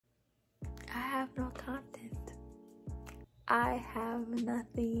have no content. I have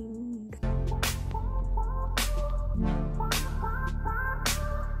nothing.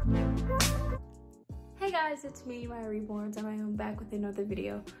 Hey guys, it's me, Mya Reborns, and I am back with another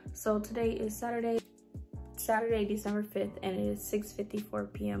video. So today is Saturday, December 5th, and it is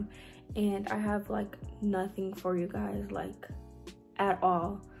 6:54 p.m. and I have like nothing for you guys, like at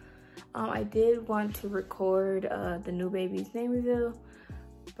all. I did want to record the new baby's name reveal,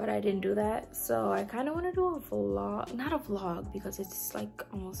 but I didn't do that. So I kind of want to do a vlog, not a vlog because it's like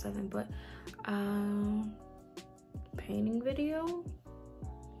almost 7, but painting video.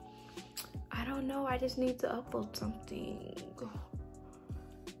 I don't know, I just need to upload something.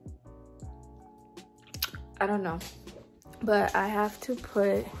 I don't know, but I have to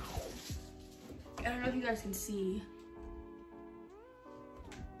put, I don't know if you guys can see,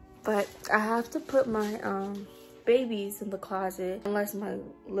 but I have to put my babies in the closet unless my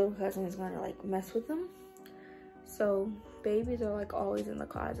little cousin is gonna like mess with them. So babies are like always in the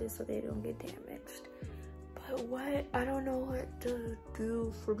closet so they don't get damaged. But what, I don't know what to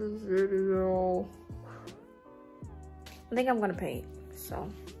do for this video. I think I'm gonna paint, so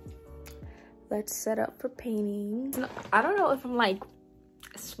let's set up for painting. I don't know if I'm like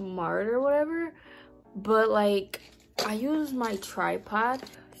smart or whatever, but like I use my tripod,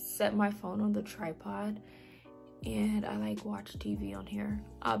 set my phone on the tripod, and I like watch TV on here.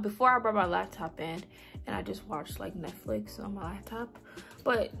 Before I brought my laptop in and I just watched like Netflix on my laptop,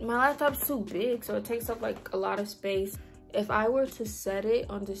 but my laptop's too big, so it takes up like a lot of space. If I were to set it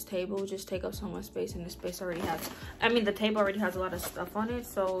on this table, it would just take up so much space, and the space already has, I mean the table already has a lot of stuff on it,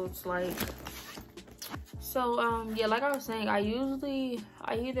 so it's like, so yeah, like I was saying, I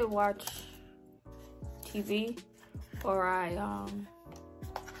either watch TV or I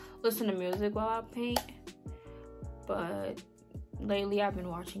listen to music while I paint. But lately I've been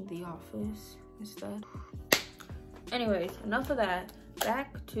watching The Office instead. Anyways, enough of that.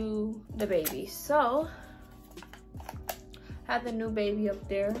 Back to the baby. So, had the new baby up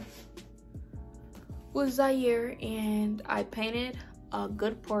there with Zyire, and I painted a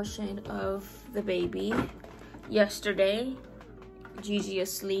good portion of the baby yesterday. Gigi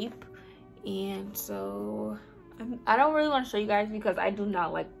asleep, and so I don't really want to show you guys because I don't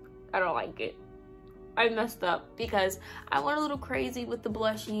like it. I messed up because I went a little crazy with the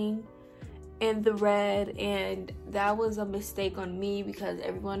blushing and the red, and that was a mistake on me because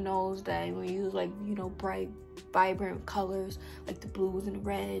everyone knows that when you use like, you know, bright, vibrant colors like the blues and the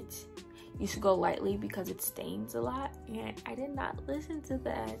reds, you should go lightly because it stains a lot, and I did not listen to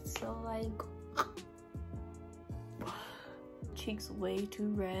that. So like cheeks way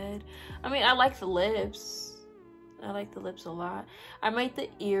too red. I mean, I like the lips. I like the lips a lot. I made the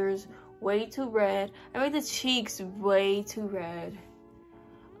ears way too red. I made the cheeks way too red.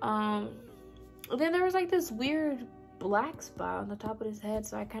 Then there was like this weird black spot on the top of his head,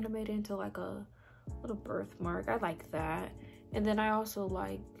 so I kind of made it into like a little birthmark. I like that. And then I also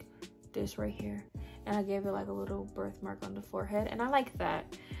like this right here, and I gave it like a little birthmark on the forehead, and I like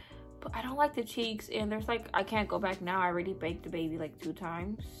that. But I don't like the cheeks, and there's like, I can't go back now. I already baked the baby like 2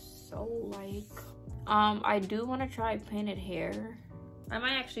 times. So like, I do want to try painted hair. I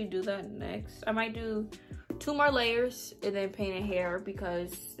might actually do that next. I might do 2 more layers and then painted hair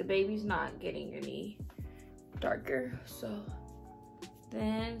because the baby's not getting any darker. So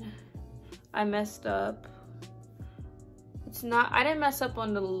then I messed up. I didn't mess up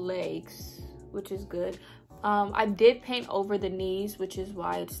on the legs, which is good. I did paint over the knees, which is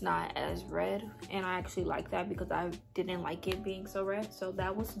why it's not as red, and I actually like that because I didn't like it being so red, so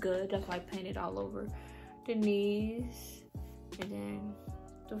that was good. That's why I painted all over the knees and then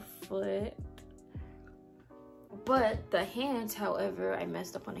the foot. But the hands, however, I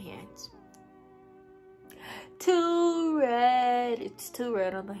messed up on the hands. Too red. It's too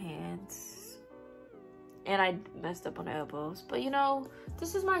red on the hands, and I messed up on the elbows. But you know,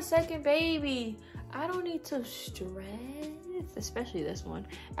 this is my second baby. I don't need to stress, especially this one.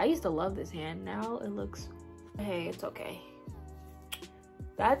 I used to love this hand. Now it looks, hey, it's okay.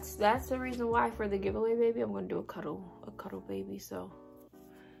 That's the reason why for the giveaway baby, I'm gonna do a cuddle baby. So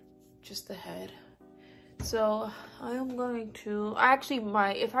just the head. So I am going to,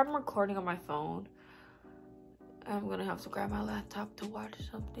 if I'm recording on my phone, I'm gonna have to grab my laptop to watch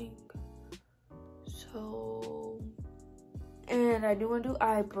something. So, and I do want to do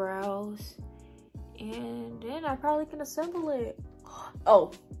eyebrows, and then I probably can assemble it.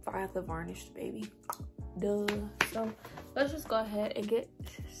 Oh, I have to varnish the baby. Duh. So let's just go ahead and get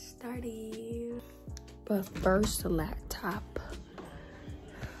started. But first, the laptop.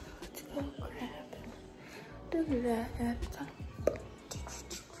 Let's go grab the laptop.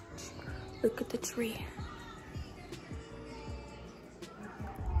 Look at the tree.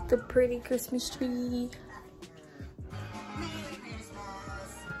 The pretty Christmas tree.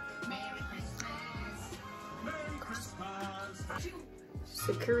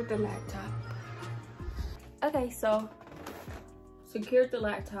 Secure the laptop. Okay, so secure the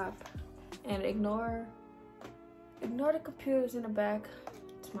laptop and ignore the computers in the back.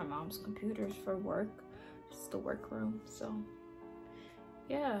 It's my mom's computers for work. It's the workroom, so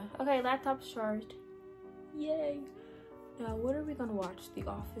yeah. Okay, laptop's charged. Yay. Now, what are we gonna watch? The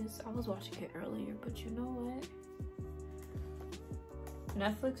Office? I was watching it earlier, but you know what?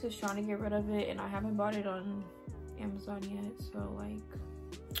 Netflix is trying to get rid of it, and I haven't bought it on Amazon yet, so like,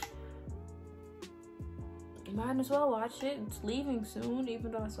 might as well watch it. It's leaving soon,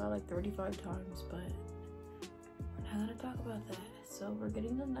 even though I saw it like 35 times, but we're not gonna talk about that. So we're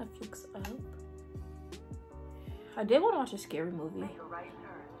getting the Netflix up. I did want to watch a scary movie.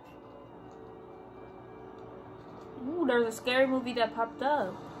 Ooh, there's a scary movie that popped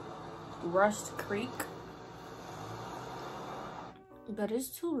up. Rust Creek. But it's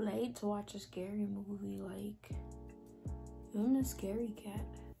too late to watch a scary movie. Like, I'm a scaredy cat.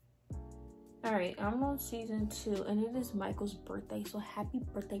 Alright, I'm on season 2, and it is Michael's birthday. So happy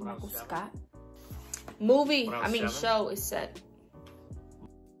birthday, Michael Scott. Show is set.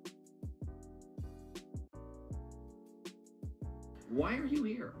 Why are you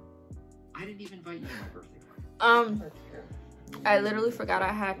here? I didn't even invite you to my birthday party. I literally forgot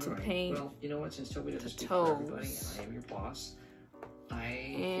I had to paint. Well, you know what? Since Toby doesn't speak for everybody, and I am your boss,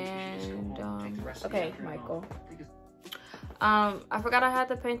 okay, Michael. I forgot I had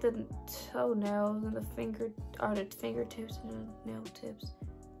to paint the toenails and the fingertips and the nail tips.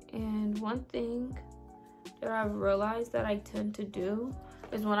 And one thing that I've realized that I tend to do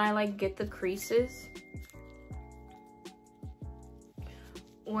is when I like get the creases,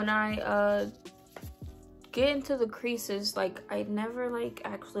 when I get into the creases, like I never like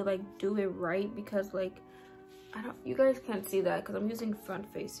actually like do it right, because like you guys can't see that because I'm using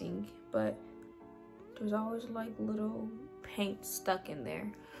front facing, but there's always like little paint stuck in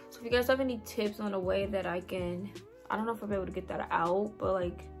there. So if you guys have any tips on a way that I don't know if I'll be able to get that out, but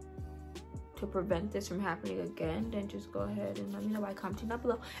like to prevent this from happening again, then just go ahead and let me know by commenting down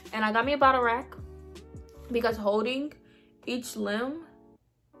below. And I got me a bottle rack, because holding each limb,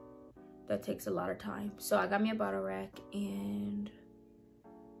 that takes a lot of time. So I got me a bottle rack, and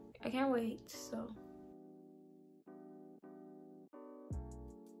I can't wait. So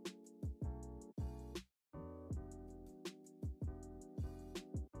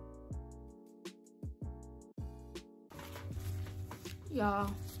y'all,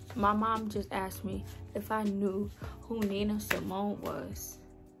 my mom just asked me if I knew who Nina Simone was.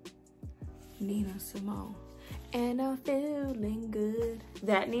 Nina Simone. And I'm feeling good.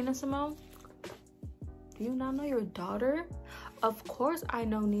 That Nina Simone? Do you not know your daughter? Of course I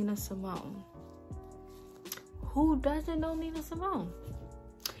know Nina Simone. Who doesn't know Nina Simone?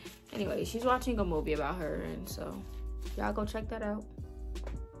 Anyway, she's watching a movie about her, and so y'all go check that out.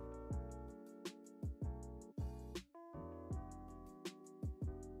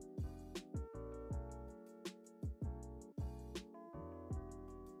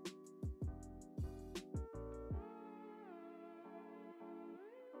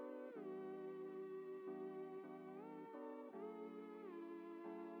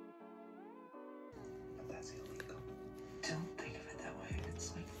 That's illegal. Don't think of it that way.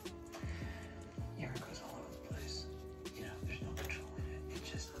 It's like urine goes all over the place. You know, there's no control in it.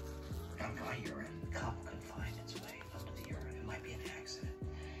 It just dry urine. The cup could find its way under the urine. It might be an accident.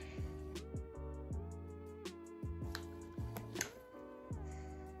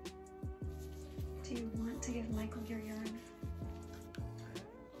 Do you want to give Michael your urine?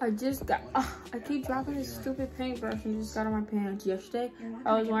 I keep dropping this stupid paintbrush and just got on my pants. Yesterday,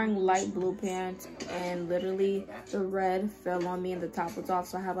 I was wearing light blue pants, and literally the red fell on me and the top was off,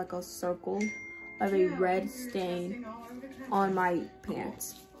 so I have like a circle of a red stain on my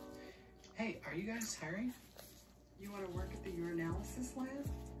pants. Hey, are you guys hiring? You want to work at the urinalysis lab?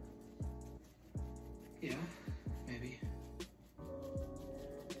 Yeah, maybe.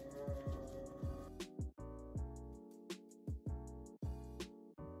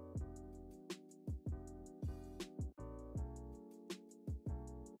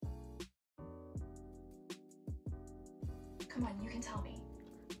 Come on, you can tell me.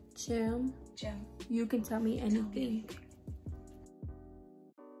 Jim, you can tell me anything.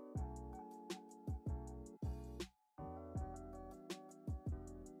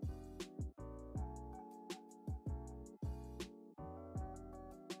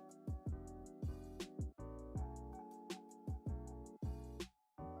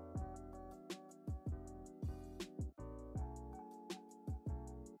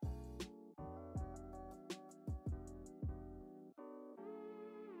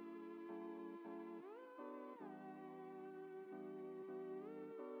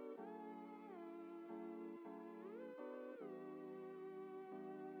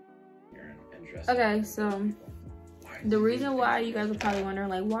 Okay, so the reason why you guys are probably wondering,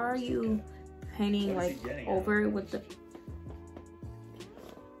 like, why are you painting like over with the,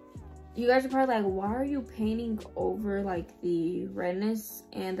 you guys are probably like, why are you painting over like the redness?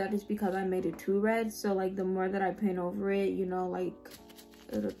 And that is because I made it too red. So like the more that I paint over it, you know, like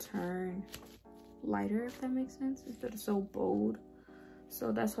it'll turn lighter, if that makes sense, instead of so bold.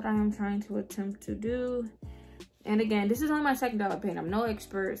 So that's what I am trying to attempt to do. And again, this is only my second dollar paint. I'm no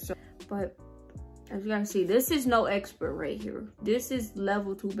expert, so, but as you guys see, this is no expert right here. This is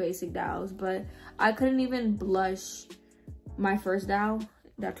level 2 basic dowels, but I couldn't even blush my first dowel.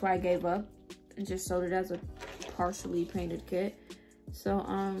 That's why I gave up and just sold it as a partially painted kit. So,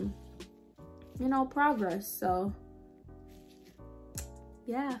 you know, progress. So,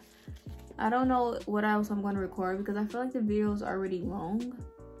 yeah. I don't know what else I'm going to record because I feel like the video is already long.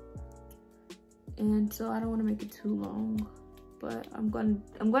 And so I don't want to make it too long. But I'm going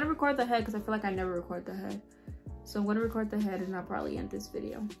to record the head because I feel like I never record the head. So I'm going to record the head and I'll probably end this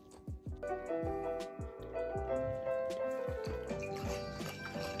video.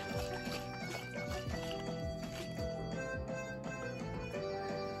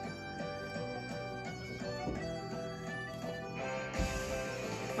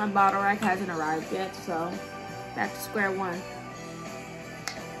 My bottle rack hasn't arrived yet, so back to square one.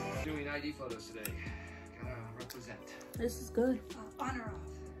 Doing ID photos today. Gotta represent. This is good. On or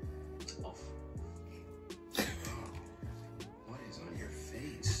off? Off. Oh, what is on your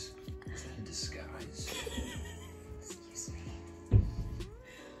face? Is that a disguise? Excuse me.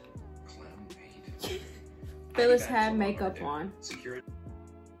 Clown paint. Phyllis had makeup on. Security.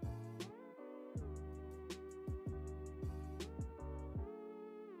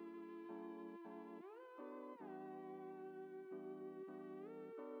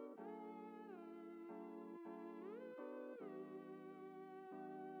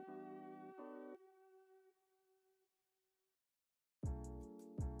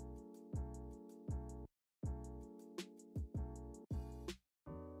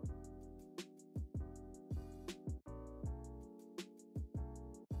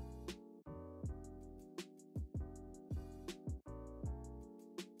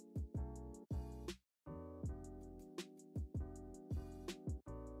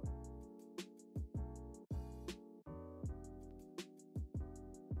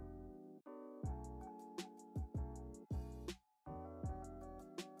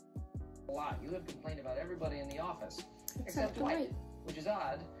 A lot. You have complained about everybody in the office, Except Dwight, Dwight. which is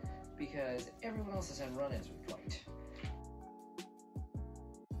odd because everyone else has had run-ins with Dwight.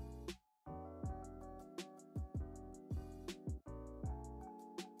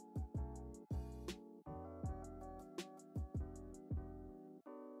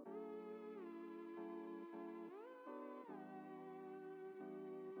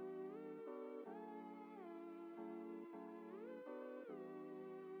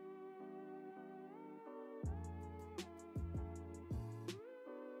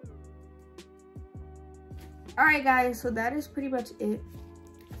 All right, guys, so that is pretty much it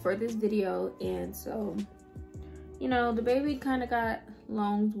for this video. And so, you know, the baby kind of got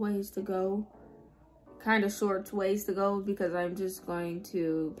long ways to go, kind of short ways to go, because I'm just going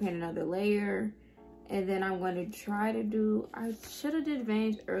to paint another layer, and then I'm going to try to do, I should have did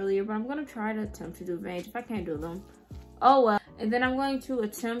veins earlier, but I'm going to try to attempt to do veins. If I can't do them, oh well. And then I'm going to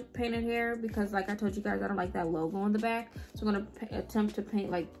attempt painted hair because, like I told you guys, I don't like that logo on the back, so I'm going to attempt to paint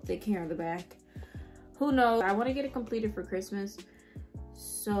like thick hair on the back. Who knows? I want to get it completed for Christmas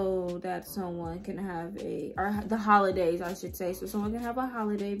so that someone can have a, or the holidays, I should say, so someone can have a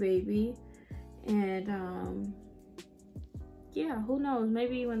holiday baby. And yeah, who knows?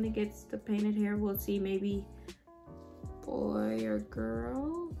 Maybe when it gets the painted hair, we'll see maybe boy or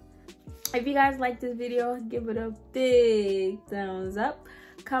girl. If you guys like this video, give it a big thumbs up.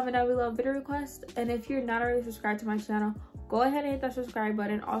 Comment down below a video request. And if you're not already subscribed to my channel, go ahead and hit that subscribe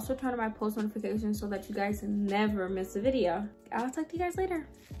button. Also turn on my post notifications so that you guys never miss a video. I'll talk to you guys later.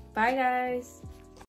 Bye, guys.